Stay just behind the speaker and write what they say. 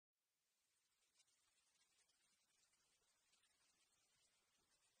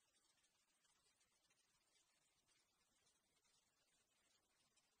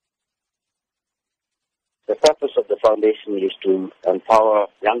The purpose of the foundation is to empower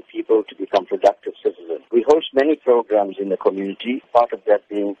young people to become productive citizens. We host many programs in the community, part of that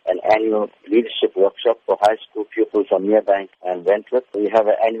being an annual leadership workshop for high school pupils from Merebank and Wentworth. We have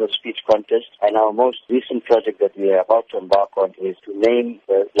an annual speech contest, and our most recent project that we are about to embark on is to name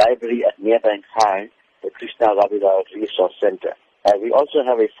the library at Merebank High the Krishna Rabilal Resource Center. We also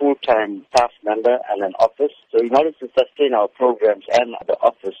have a full-time staff member and an office. So in order to sustain our programs and the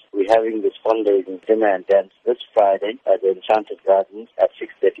office, we're having this fundraising dinner and dance this Friday at the Enchanted Gardens at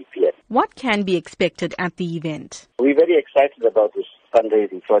 6:30 p.m. What can be expected at the event? We're very excited about this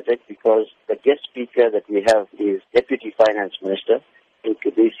fundraising project because the guest speaker that we have is Deputy Finance Minister,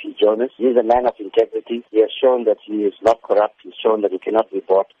 Krishna Jonas. He is a man of integrity. He has shown that he is not corrupt. He's shown that he cannot be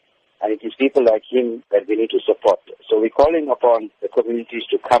bought. And it is people like him that we need to support. So we're calling upon the communities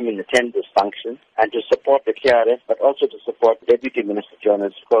to come and attend this function and to support the KRF, but also to support Deputy Minister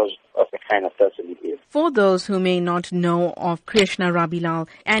Jonas because of the kind of person he is. For those who may not know of Krishna Rabilal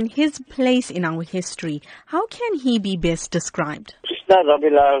and his place in our history, how can he be best described? Krishna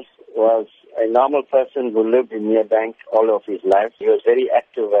Rabilal was a normal person who lived in Merebank all of his life. He was very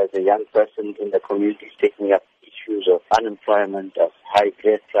active as a young person in the community, taking up issues of unemployment, of high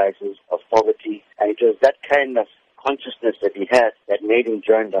grade prices, of poverty. And it was that kind of consciousness that he had that made him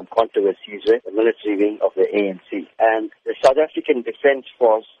join the controversies, the military wing of the ANC. And the South African Defence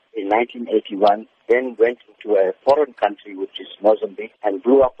Force in 1981 then went into a foreign country, which is Mozambique, and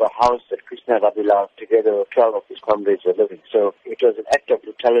blew up a house that Krishna Rabilal, together with 12 of his comrades, were living. So it was an act of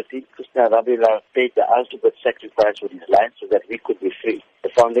brutality. Krishna Rabilal paid the ultimate sacrifice with his life so that we could be free. The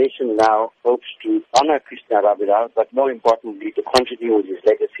foundation now hopes to honor Krishna Rabilal, but more importantly, to continue with his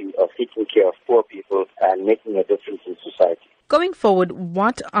legacy of taking care of poor people and making a difference in society. Going forward,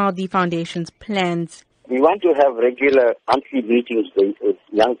 what are the foundation's plans? We want to have regular monthly meetings with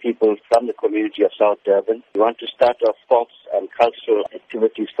young people from the community of South Durban. We want to start off sports and cultural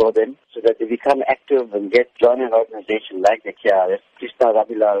activities for them so that they become active and join an organization like the KRF. Krishna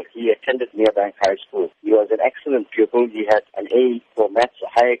Rabilal, he attended Merebank High School. He was an excellent pupil. He had an A for maths, a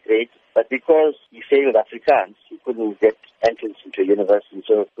higher grade. But because he failed Afrikaans, he couldn't get entrance into university.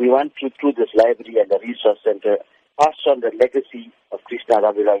 So we want to, through this library and the resource center, pass on the legacy of Krishna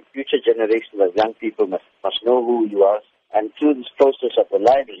Rabilal. Future generations of young people must know who he was. And through this process of the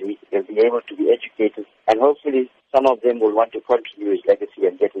library, they'll be able to be educated. And hopefully some of them will want to continue his legacy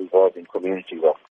and get involved in community work.